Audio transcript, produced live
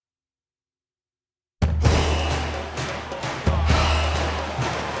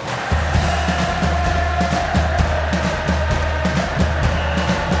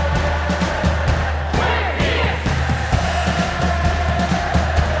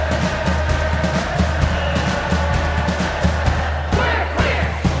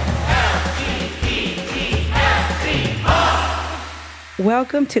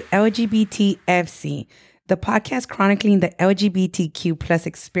Welcome to LGBTFC, the podcast chronicling the LGBTQ plus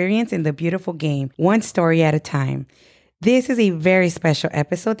experience in the beautiful game, one story at a time. This is a very special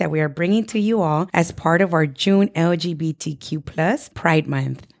episode that we are bringing to you all as part of our June LGBTQ plus Pride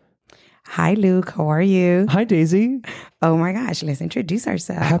Month. Hi, Luke. How are you? Hi, Daisy. Oh my gosh, let's introduce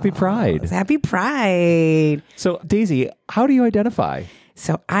ourselves. Happy Pride. Happy Pride. So, Daisy, how do you identify?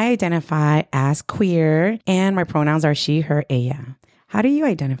 So I identify as queer and my pronouns are she, her, ella. How do you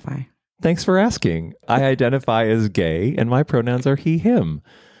identify? Thanks for asking. I identify as gay and my pronouns are he, him.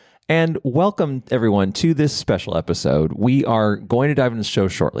 And welcome everyone to this special episode. We are going to dive into the show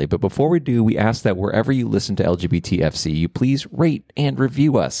shortly, but before we do, we ask that wherever you listen to LGBTFC, you please rate and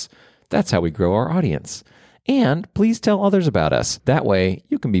review us. That's how we grow our audience. And please tell others about us. That way,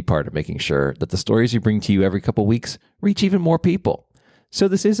 you can be part of making sure that the stories we bring to you every couple weeks reach even more people. So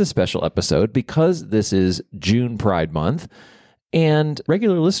this is a special episode because this is June Pride Month. And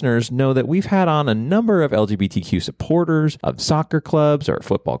regular listeners know that we've had on a number of LGBTQ supporters of soccer clubs or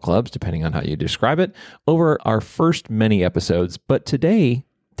football clubs, depending on how you describe it, over our first many episodes. But today,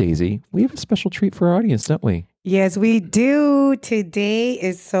 Daisy, we have a special treat for our audience, don't we? Yes, we do. Today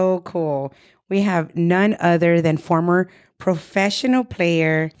is so cool. We have none other than former professional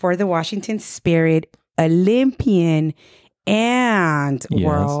player for the Washington Spirit, Olympian, and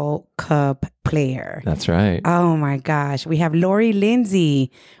World Cup player. That's right. Oh my gosh. We have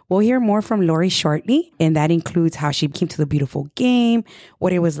Lindsey. We'll hear more from Lori shortly, and that includes how she came to the beautiful game,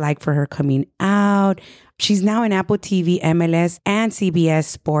 what it was like for her coming out. She's now an Apple TV, MLS, and CBS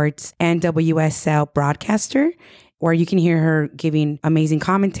Sports and WSL broadcaster, where you can hear her giving amazing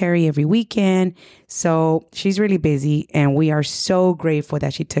commentary every weekend. So she's really busy, and we are so grateful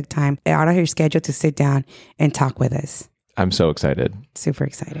that she took time out of her schedule to sit down and talk with us. I'm so excited. Super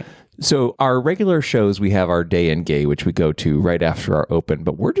excited. So our regular shows, we have our Day in Gay, which we go to right after our open,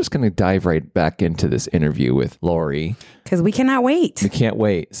 but we're just going to dive right back into this interview with Lori. Because we cannot wait. We can't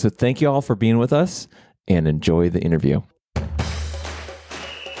wait. So thank you all for being with us and enjoy the interview.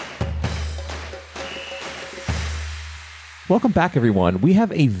 Welcome back, everyone. We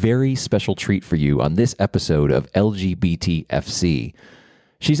have a very special treat for you on this episode of LGBTFC.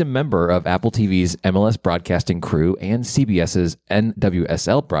 She's a member of Apple TV's MLS broadcasting crew and CBS's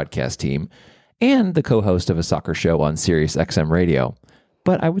NWSL broadcast team, and the co-host of a soccer show on Sirius XM Radio.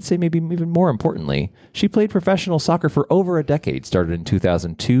 But I would say maybe even more importantly, she played professional soccer for over a decade, started in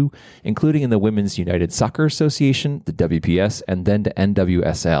 2002, including in the Women's United Soccer Association, the WPS, and then to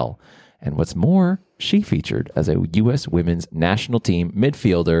NWSL. And what's more, she featured as a U.S. Women's National Team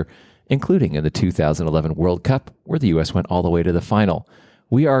midfielder, including in the 2011 World Cup, where the U.S. went all the way to the final.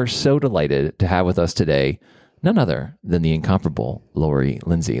 We are so delighted to have with us today none other than the incomparable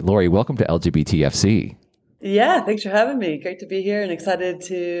Lindsey. Lori, welcome to LGBTFC. Yeah, thanks for having me. Great to be here and excited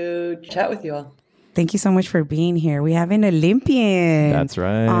to chat with you all. Thank you so much for being here. We have an Olympian. That's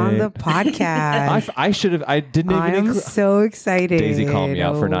right. On the podcast. I didn't even. I'm so excited. Daisy called me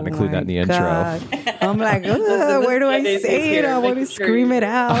out for not including that in the intro. I'm like, where do I say it? I want to scream it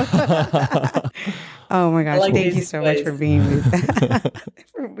out. Oh my gosh. Thank you so much for being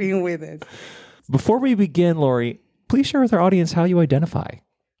with us. Before we begin, Lori, please share with our audience how you identify.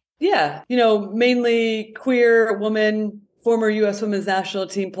 Yeah, mainly queer woman, former U.S. Women's National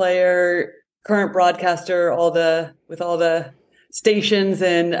Team player, current broadcaster, with all the stations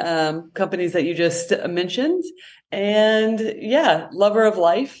and companies that you just mentioned. And yeah, lover of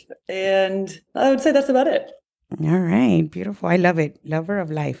life. And I would say that's about it. All right. Beautiful. I love it. Lover of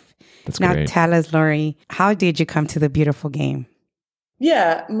life. That's now great. Tell us, Lori, how did you come to the beautiful game?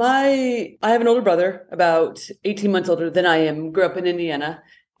 Yeah, I have an older brother, about 18 months older than I am, grew up in Indiana.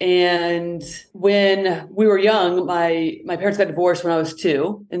 And when we were young, my parents got divorced when I was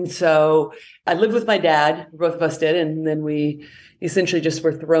 2. And so I lived with my dad, both of us did. And then we essentially just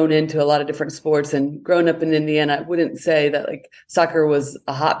were thrown into a lot of different sports. And growing up in Indiana, I wouldn't say that soccer was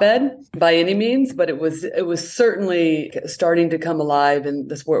a hotbed by any means, but it was certainly starting to come alive and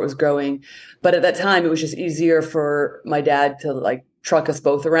the sport was growing. But at that time, it was just easier for my dad to truck us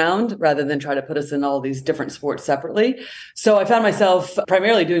both around rather than try to put us in all these different sports separately. So I found myself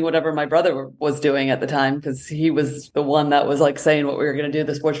primarily doing whatever my brother was doing at the time, because he was the one that was saying what we were going to do,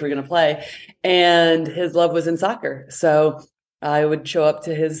 the sports we were going to play. And his love was in soccer. So I would show up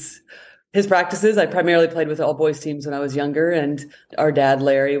to his practices. I primarily played with all boys teams when I was younger, and our dad,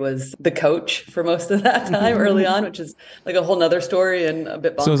 Larry, was the coach for most of that time early on, which is a whole nother story and a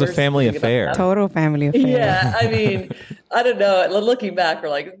bit bonkers. So it was a family affair. Total family affair. Yeah. I mean, I don't know. Looking back,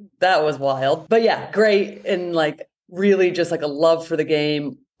 we're that was wild. But yeah, great. And really just a love for the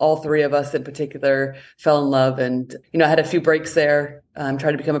game all three of us in particular fell in love. And, I had a few breaks there.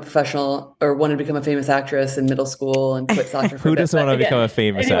 Tried to become a professional or wanted to become a famous actress in middle school and quit soccer. Who doesn't want to become a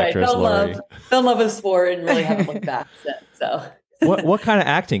famous actress, Lori? Fell in love with sport and really haven't looked back since. So. What kind of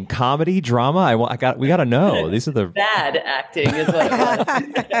acting? Comedy, drama? We got to know. These are the bad acting is what it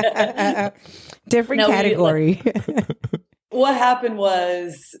was. Different category. What happened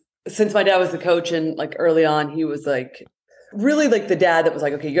was, since my dad was the coach and early on, he was really the dad that was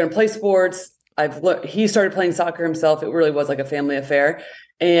okay, you're going to play sports. He started playing soccer himself. It really was a family affair.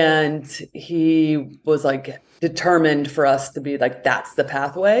 And he was determined for us to be that's the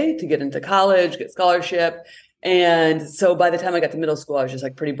pathway to get into college, get scholarship. And so by the time I got to middle school, I was just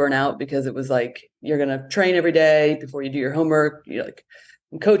pretty burnt out because it was you're going to train every day before you do your homework. You're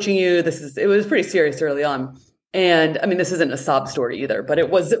I'm coaching you. It was pretty serious early on. And I mean, this isn't a sob story either, but it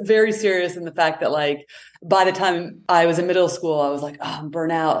was very serious in the fact that by the time I was in middle school, I was I'm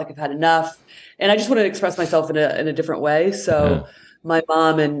burnt out. I've had enough. And I just wanted to express myself in a different way. So my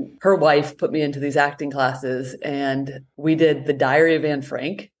mom and her wife put me into these acting classes, and we did The Diary of Anne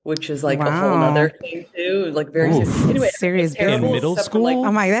Frank, which is a whole other thing too. Very serious. Anyway, serious business. In middle school?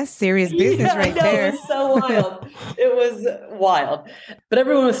 Oh my, that's serious business right there. It was so wild. It was wild. But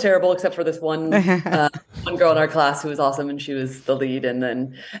everyone was terrible except for this one girl in our class who was awesome, and she was the lead. And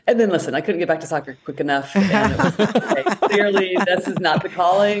then listen, I couldn't get back to soccer quick enough. And it was clearly this is not the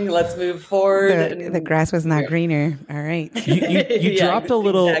calling. Let's move forward. The grass was not greener. All right. You dropped a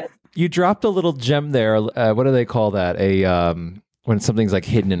little. Exactly. You dropped a little gem there. What do they call that? When something's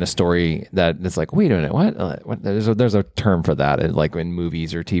hidden in a story that it's wait a minute, what? There's a term for that, and in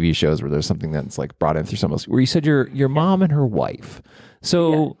movies or TV shows where there's something that's brought in through someone else. Where you said your mom and her wife.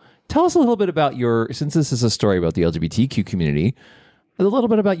 So tell us a little bit about since this is a story about the LGBTQ community, a little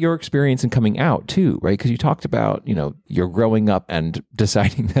bit about your experience in coming out too, right? Because you talked about you're growing up and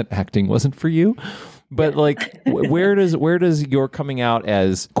deciding that acting wasn't for you. But where does your coming out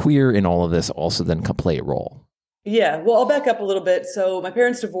as queer in all of this also then play a role? Yeah, well, I'll back up a little bit. So my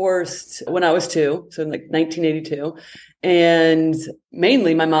parents divorced when I was 2, so in 1982. And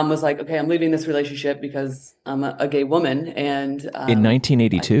mainly my mom was okay, I'm leaving this relationship because I'm a gay woman. And in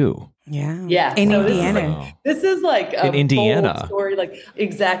 1982. Yeah. In Indiana. This is a in Indiana bold story.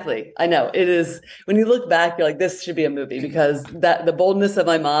 Exactly. I know it is. When you look back, you're this should be a movie, because the boldness of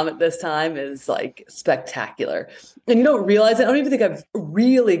my mom at this time is spectacular. And you don't realize it. I don't even think I've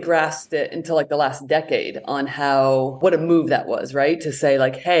really grasped it until the last decade on what a move that was, right? To say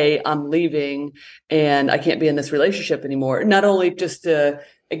hey, I'm leaving and I can't be in this relationship anymore. Not only just to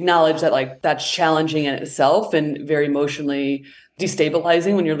acknowledge that that's challenging in itself and very emotionally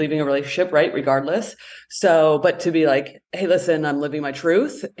destabilizing when you're leaving a relationship, right? Regardless. So, but to be hey, listen, I'm living my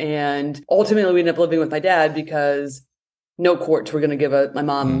truth. And ultimately we ended up living with my dad because no courts were going to give my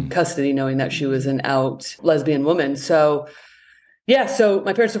mom custody, knowing that she was an out lesbian woman. So yeah, so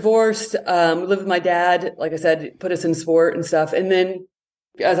my parents divorced. We lived with my dad, like I said, put us in sport and stuff. And then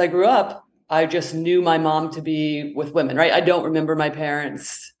as I grew up, I just knew my mom to be with women, right? I don't remember my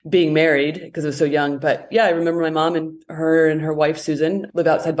parents being married because I was so young. But yeah, I remember my mom and her wife, Susan, live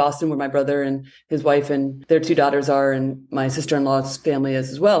outside Boston where my brother and his wife and their 2 daughters are, and my sister-in-law's family is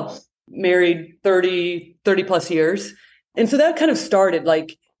as well. Married 30 plus years. And so that kind of started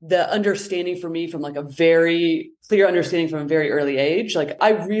the understanding for me from a very clear understanding from a very early age.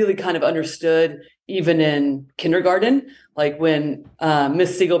 I really kind of understood even in kindergarten, when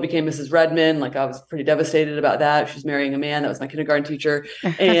Miss Siegel became Mrs. Redmond, I was pretty devastated about that. She's marrying a man. That was my kindergarten teacher.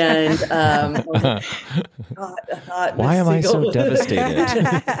 And I was why am I so devastated?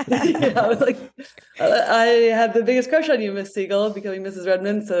 I was I had the biggest crush on you, Miss Siegel, becoming Mrs.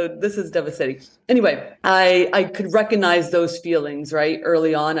 Redmond. So this is devastating. Anyway, I could recognize those feelings right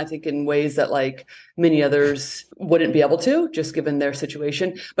early on, I think in ways that many others wouldn't be able to, just given their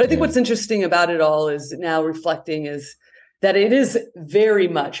situation. But I think what's interesting about it all is now reflecting is that it is very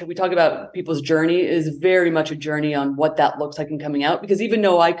much, we talk about people's journey, is very much a journey on what that looks like in coming out. Because even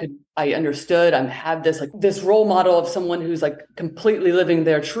though I understood, I have this role model of someone who's completely living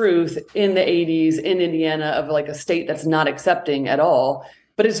their truth in the 80s in Indiana of a state that's not accepting at all.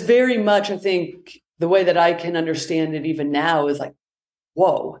 But it's very much, I think, the way that I can understand it even now is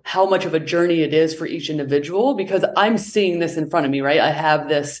whoa, how much of a journey it is for each individual, because I'm seeing this in front of me, right? I have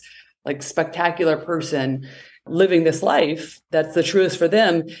this spectacular person living this life that's the truest for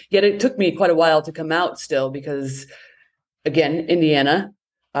them. Yet it took me quite a while to come out still, because again, Indiana,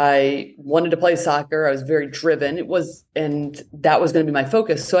 I wanted to play soccer. I was very driven. And that was going to be my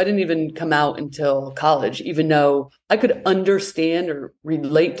focus. So I didn't even come out until college, even though I could understand or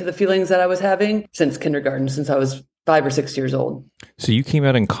relate to the feelings that I was having since kindergarten, since I was 5 or 6 years old. So you came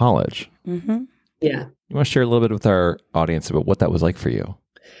out in college. Mm-hmm. Yeah. You want to share a little bit with our audience about what that was like for you?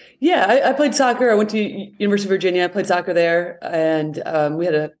 Yeah, I played soccer. I went to University of Virginia. I played soccer there, and we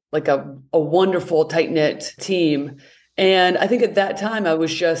had a wonderful, tight-knit team. And I think at that time I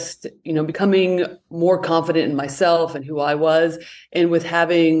was just, becoming more confident in myself and who I was. And with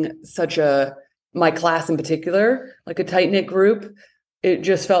having my class in particular, like a tight-knit group, it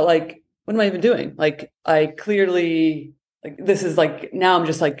just felt like, what am I even doing? Like, I clearly, this is now I'm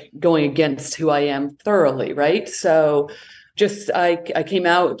just going against who I am thoroughly, right? So I came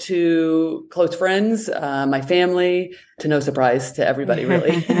out to close friends, my family, to no surprise to everybody,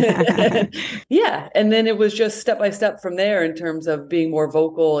 really. Yeah. And then it was just step by step from there in terms of being more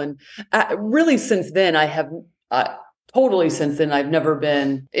vocal. And really since then, I've never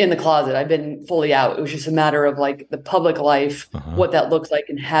been in the closet. I've been fully out. It was just a matter of the public life, what that looks like,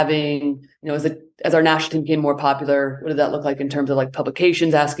 and having, as our national team became more popular, what did that look like in terms of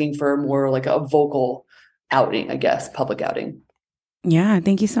publications asking for more a vocal outing, I guess, public outing. Yeah,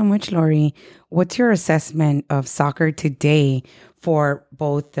 thank you so much, Lori. What's your assessment of soccer today for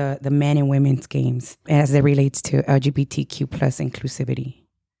both the men and women's games as it relates to LGBTQ plus inclusivity?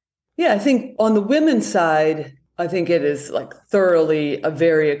 Yeah, I think on the women's side, I think it is thoroughly a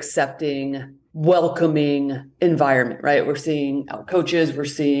very accepting, welcoming environment, right? We're seeing out coaches, we're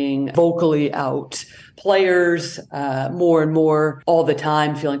seeing vocally out players more and more all the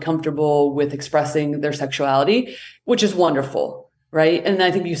time, feeling comfortable with expressing their sexuality, which is wonderful, right? And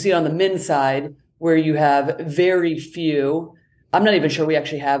I think you see it on the men's side where you have very few. I'm not even sure we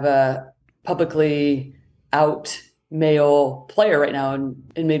actually have a publicly out male player right now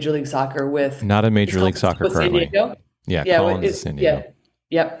in Major League Soccer with not in Major League Soccer currently. Yeah, Collins is San Diego.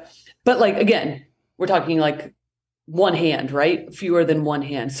 Yep. But again, we're talking one hand, right? Fewer than one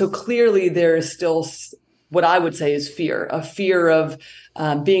hand. So clearly there is still what I would say is a fear of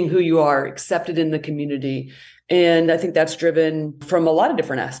being who you are, accepted in the community. And I think that's driven from a lot of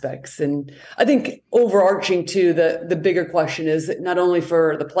different aspects. And I think overarching too, the bigger question is not only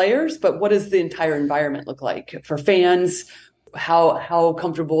for the players, but what does the entire environment look like for fans? How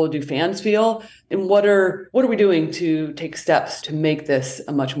comfortable do fans feel? And what are we doing to take steps to make this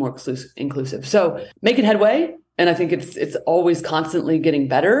a much more inclusive? So making headway. And I think it's always constantly getting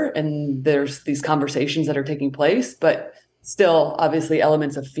better. And there's these conversations that are taking place, but still obviously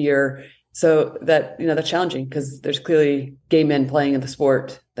elements of fear. So that's challenging because there's clearly gay men playing in the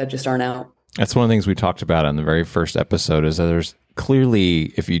sport that just aren't out. That's one of the things we talked about on the very first episode is that there's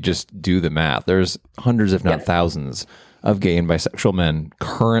clearly, if you just do the math, there's hundreds, if not thousands of gay and bisexual men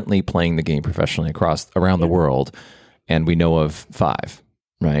currently playing the game professionally around the world. And we know of 5,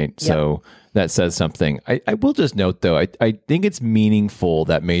 right? So that says something. I will just note though, I think it's meaningful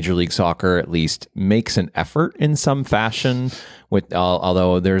that Major League Soccer at least makes an effort in some fashion with,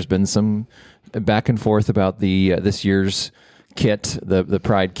 although there's been some back and forth about the this year's kit, the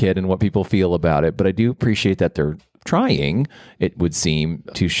Pride kit, and what people feel about it. But I do appreciate that they're trying, it would seem,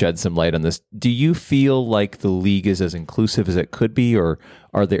 to shed some light on this. Do you feel like the league is as inclusive as it could be, or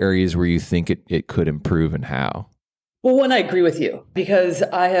are there areas where you think it could improve, and how? Well, one, I agree with you because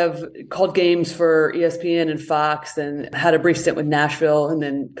I have called games for ESPN and Fox and had a brief stint with Nashville, and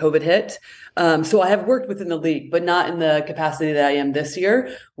then COVID hit. So I have worked within the league, but not in the capacity that I am this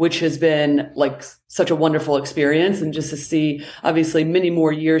year, which has been such a wonderful experience. And just to see, obviously, many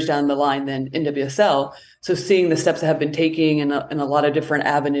more years down the line than NWSL. So seeing the steps that have been taking in a lot of different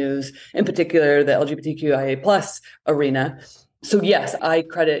avenues, in particular, the LGBTQIA plus arena. So yes, I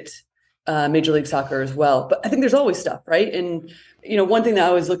credit Major League Soccer as well. But I think there's always stuff, right? And, one thing that I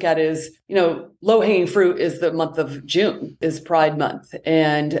always look at is, low hanging fruit is the month of June, is Pride Month,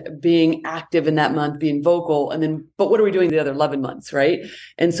 and being active in that month, being vocal. And then, but what are we doing the other 11 months, right?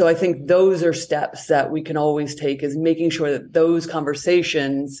 And so I think those are steps that we can always take, is making sure that those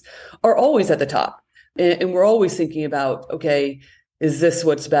conversations are always at the top. And we're always thinking about, okay, is this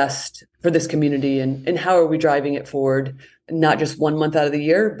what's best for this community? And how are we driving it forward? Not just 1 month out of the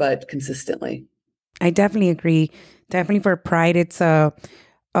year, but consistently. I definitely agree. Definitely for Pride, it's a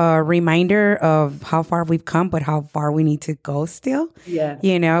reminder of how far we've come, but how far we need to go still. Yeah.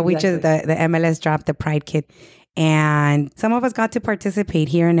 We just, the MLS dropped the Pride kit. And some of us got to participate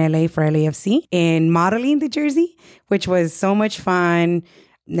here in LA for LAFC in modeling the jersey, which was so much fun.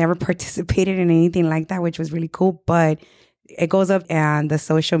 Never participated in anything like that, which was really cool. But it goes up and the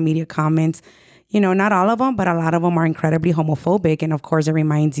social media comments, not all of them, but a lot of them are incredibly homophobic. And of course, it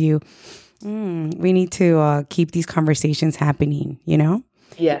reminds you, we need to keep these conversations happening, Yeah.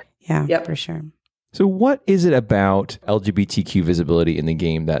 Yeah, Yep. for sure. So what is it about LGBTQ visibility in the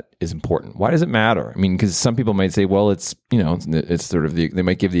game that is important? Why does it matter? I mean, because some people might say, well, it's sort of they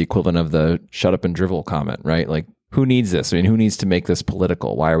might give the equivalent of the shut up and drivel comment, right? Like, who needs this? I mean, who needs to make this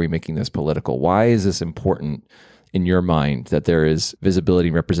political? Why are we making this political? Why is this important in your mind that there is visibility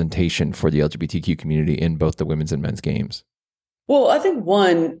and representation for the LGBTQ community in both the women's and men's games? Well, I think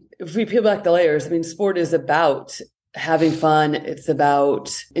one, if we peel back the layers, I mean, sport is about having fun. It's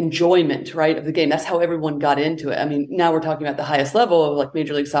about enjoyment, right, of the game. That's how everyone got into it. I mean, now we're talking about the highest level of like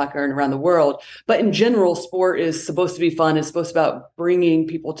Major League Soccer and around the world. But in general, sport is supposed to be fun. It's supposed to be about bringing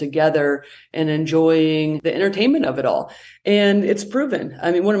people together and enjoying the entertainment of it all. And it's proven.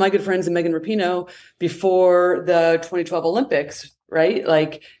 I mean, one of my good friends, Megan Rapinoe, before the 2012 Olympics, right,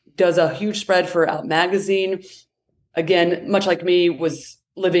 like does a huge spread for Out Magazine. Again, much like me, was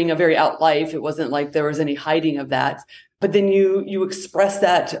living a very out life. It wasn't like there was any hiding of that. But then you express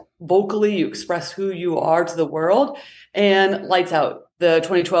that vocally, you express who you are to the world, and lights out. The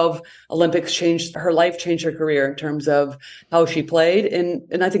 2012 Olympics changed her life, changed her career in terms of how she played.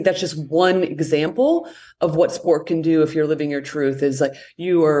 And I think that's just one example of what sport can do if you're living your truth, is like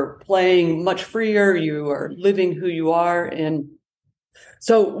you are playing much freer, you are living who you are. And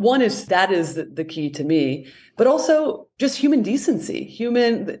so one is that is the key to me, but also just human decency,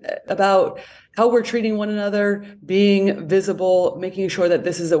 about how we're treating one another, being visible, making sure that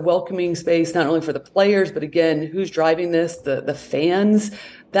this is a welcoming space, not only for the players, but again, who's driving this, the fans.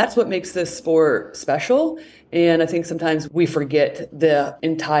 That's what makes this sport special. And I think sometimes we forget the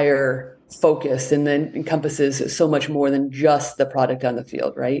entire focus and then encompasses so much more than just the product on the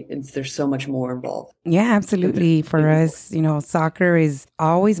field, right? There's so much more involved. Yeah, absolutely. For us, soccer is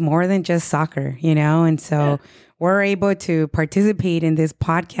always more than just soccer, and so we're able to participate in this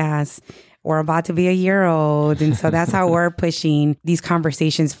podcast. We're about to be a year old. And so that's how we're pushing these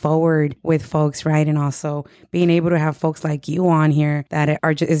conversations forward with folks, right? And also being able to have folks like you on here that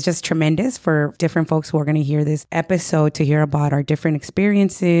is just tremendous for different folks who are going to hear this episode to hear about our different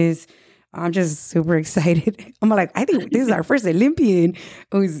experiences. I'm just super excited. I'm like, I think this is our first Olympian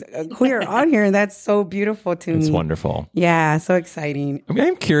who's queer on here. And that's so beautiful to me. It's wonderful. Yeah, so exciting. I mean,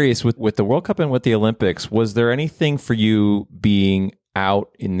 I'm curious with the World Cup and with the Olympics, was there anything for you being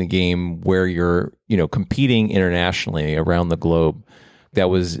out in the game where you're, competing internationally around the globe that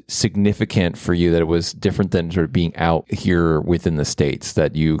was significant for you, that it was different than sort of being out here within the States,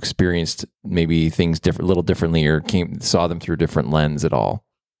 that you experienced maybe things a little differently or saw them through a different lens at all?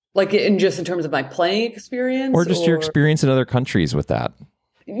 Like in terms of my playing experience? Or just your experience in other countries with that?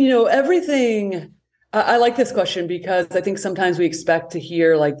 Everything. I like this question because I think sometimes we expect to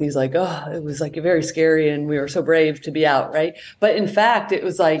hear like these like, oh, it was like very scary and we were so brave to be out, right? But in fact, it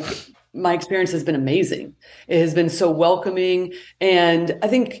was like my experience has been amazing. It has been so welcoming. And I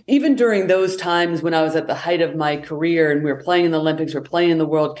think even during those times when I was at the height of my career and we were playing in the Olympics, we were playing in the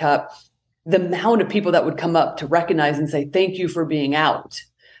World Cup, the amount of people that would come up to recognize and say, thank you for being out.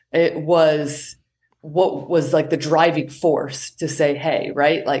 It was what was like the driving force to say, hey,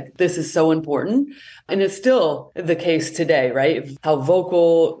 right? Like this is so important. And it's still the case today, right? How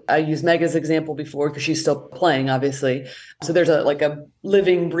vocal, I used Meg example before because she's still playing, obviously. So there's a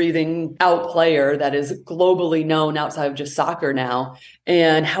living, breathing out player that is globally known outside of just soccer now,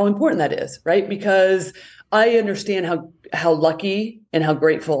 and how important that is, right? Because I understand how lucky and how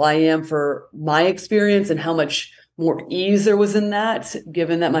grateful I am for my experience and how much more ease there was in that,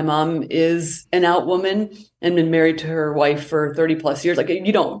 given that my mom is an out woman and been married to her wife for 30 plus years. Like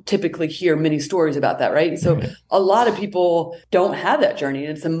you don't typically hear many stories about that, right? So a lot of people don't have that journey.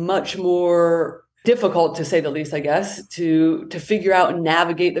 And it's a much more difficult, to say the least, I guess, to figure out and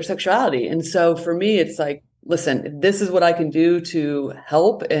navigate their sexuality. And so for me, it's like, listen, this is what I can do to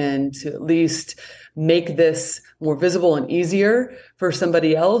help and to at least make this more visible and easier for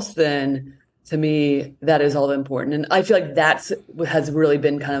somebody else, then to me, that is all important. And I feel like that's what has really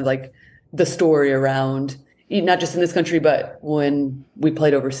been kind of like the story around, not just in this country, but when we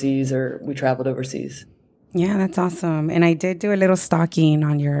played overseas or we traveled overseas. Yeah, that's awesome. And I did do a little stalking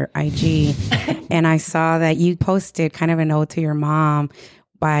on your IG and I saw that you posted kind of a note to your mom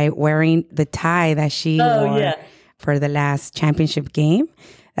by wearing the tie that she wore for the last championship game.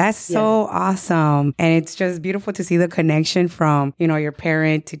 That's so awesome. And it's just beautiful to see the connection from, your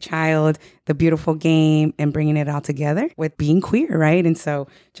parent to child, the beautiful game, and bringing it all together with being queer, right? And so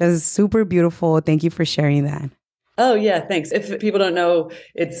just super beautiful. Thank you for sharing that. Oh, yeah, thanks. If people don't know,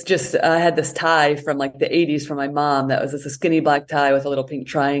 it's just I had this tie from like the 80s from my mom. That was just a skinny black tie with a little pink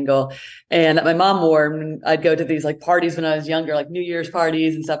triangle. And that my mom wore. And I'd go to these like parties when I was younger, like New Year's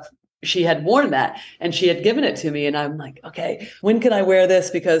parties and stuff. she had worn that and she had given it to me. And I'm like, okay, when can I wear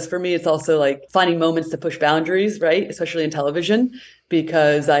this? Because for me, it's also like finding moments to push boundaries, right? Especially in television,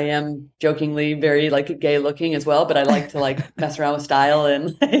 because I am jokingly very like gay looking as well, but I like to like mess around with style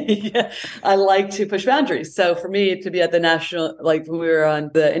and I like to push boundaries. So for me to be at the national, like when we were on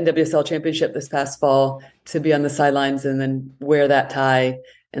the NWSL championship this past fall, to be on the sidelines and then wear that tie.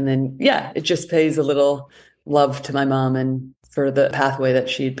 And then, yeah, it just pays a little love to my mom and for the pathway that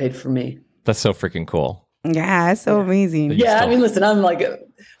she had paid for me. That's so freaking cool. Yeah, it's so amazing. Yeah, I mean, listen, I'm like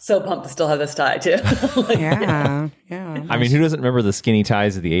so pumped to still have this tie too. Like, yeah. I mean, who doesn't remember the skinny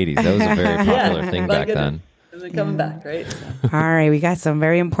ties of the 80s? That was a very popular thing back then. And then coming back, right? So. All right, we got some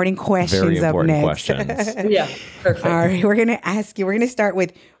very important questions up next. Questions. Yeah, perfect. All right, we're going to start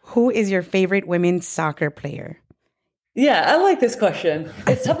with, who is your favorite women's soccer player? Yeah, I like this question.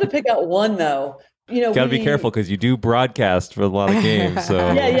 It's tough to pick out one though. Got to be careful because you do broadcast for a lot of games.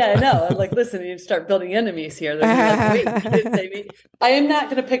 So yeah, I know. I'm like, listen, you start building enemies here. They're like, wait, you didn't say me. I am not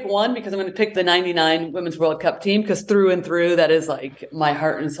going to pick one because I'm going to pick the 99 Women's World Cup team because through and through, that is like my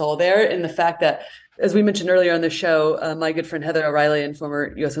heart and soul there. And the fact that, as we mentioned earlier on the show, my good friend Heather O'Reilly and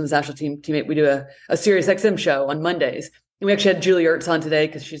former U.S. Women's National Team teammate, we do a Sirius XM show on Mondays. And we actually had Julie Ertz on today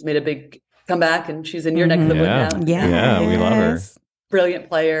because she's made a big comeback and she's in your neck of the wood now. Yeah, we love her. Brilliant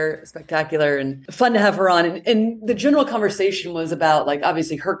player, spectacular, and fun to have her on. And the general conversation was about, like,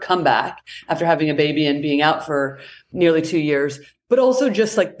 obviously her comeback after having a baby and being out for nearly 2 years, but also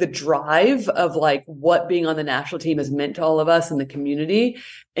just like the drive of like what being on the national team has meant to all of us in the community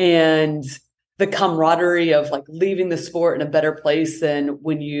and the camaraderie of like leaving the sport in a better place than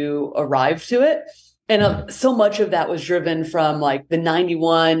when you arrived to it. And so much of that was driven from like the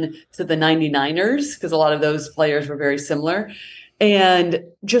 91 to the 99ers, because a lot of those players were very similar. And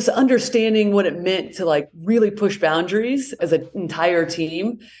just understanding what it meant to like really push boundaries as an entire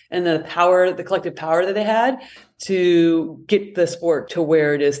team and the power, the collective power that they had to get the sport to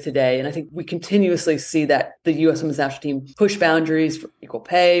where it is today. And I think we continuously see that the U.S. Women's National Team push boundaries for equal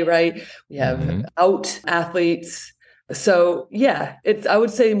pay, right? We have out athletes. So yeah, I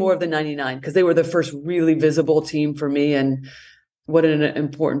would say more of the 99 because they were the first really visible team for me. And what an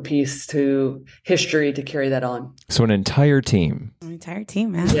important piece to history to carry that on. So an entire team. An entire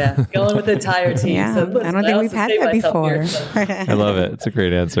team, man. Yeah, going with the entire team. Yeah, so listen, I don't think we've had that before. Here, so. I love it. It's a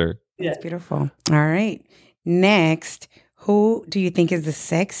great answer. Yeah. It's beautiful. All right. Next, who do you think is the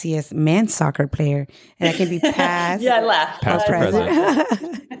sexiest men's soccer player? And that can be past. Yeah, I laughed. Past or present.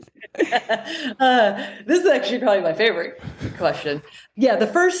 This is actually probably my favorite question. Yeah, the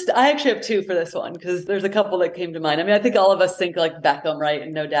first, I actually have two for this one because there's a couple that came to mind. I mean, I think all of us think like Beckham, right?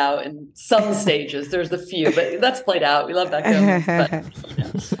 And no doubt in some stages, there's the few, but that's played out. We love Beckham.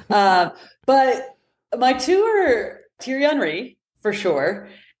 But my two are Thierry Henry, for sure.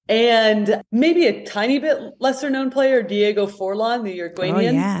 And maybe a tiny bit lesser known player, Diego Forlan, the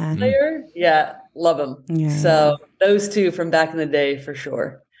Uruguayan player. Yeah, love him. Yeah. So those two from back in the day, for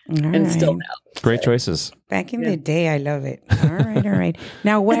sure. And still now. Great choices. Back in the day, I love it. All right.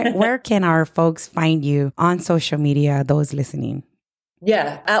 Now, where can our folks find you on social media, those listening?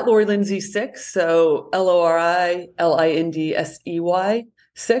 Yeah, at Lori Lindsey 6. So LORILINDSEY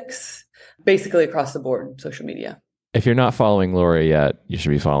 6. Basically across the board, social media. If you're not following Lori yet, you should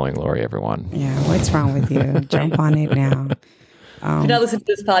be following Lori, everyone. Yeah, what's wrong with you? Jump on it now. If you're not listening to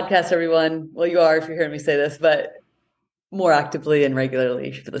this podcast, everyone, well, you are if you're hearing me say this, but more actively and regularly,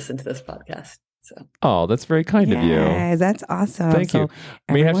 you should listen to this podcast. So. Oh, that's very kind of you. Yeah, that's awesome. Thank you.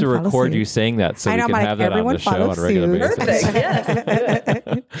 We have to record you saying that so we can have that on the show on a regular basis. Perfect. Yes.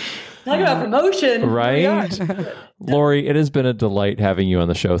 Talk about promotion. Right? Lori, it has been a delight having you on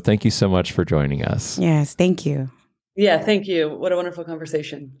the show. Thank you so much for joining us. Yes, thank you. Yeah, thank you. What a wonderful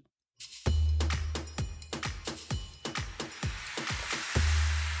conversation.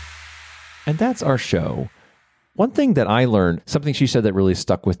 And that's our show. One thing that I learned, something she said that really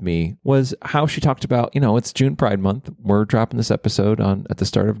stuck with me, was how she talked about, it's June Pride Month. We're dropping this episode at the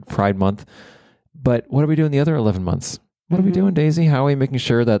start of Pride Month. But what are we doing the other 11 months? What are we doing, Daisy? How are we making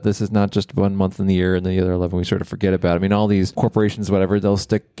sure that this is not just 1 month in the year and the other 11 we sort of forget about? I mean, all these corporations, whatever, they'll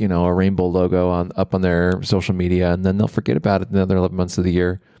stick, a rainbow logo up on their social media, and then they'll forget about it in the other 11 months of the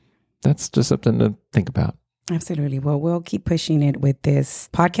year. That's just something to think about. Absolutely. Well, we'll keep pushing it with this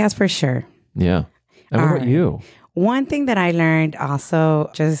podcast for sure. Yeah. And what about you? One thing that I learned also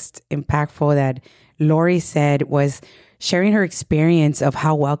just impactful that Lori said was sharing her experience of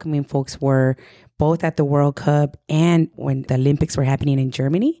how welcoming folks were both at the World Cup and when the Olympics were happening in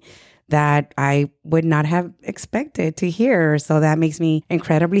Germany that I would not have expected to hear. So that makes me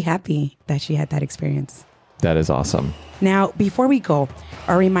incredibly happy that she had that experience. That is awesome. Now, before we go,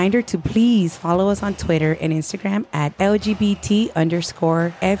 a reminder to please follow us on Twitter and Instagram at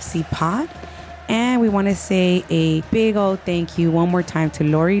LGBT_FC pod. And we want to say a big old thank you one more time to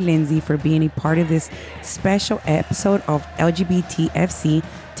Lori Lindsey for being a part of this special episode of LGBTFC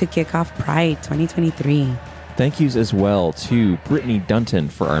to kick off Pride 2023. Thank yous as well to Brittany Dunton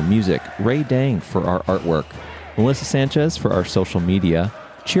for our music, Ray Dang for our artwork, Melissa Sanchez for our social media,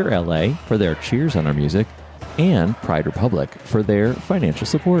 Cheer LA for their cheers on our music, and Pride Republic for their financial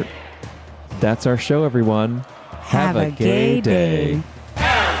support. That's our show, everyone. Have a gay day.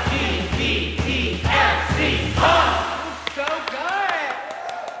 LGBTFC. Oh, so good.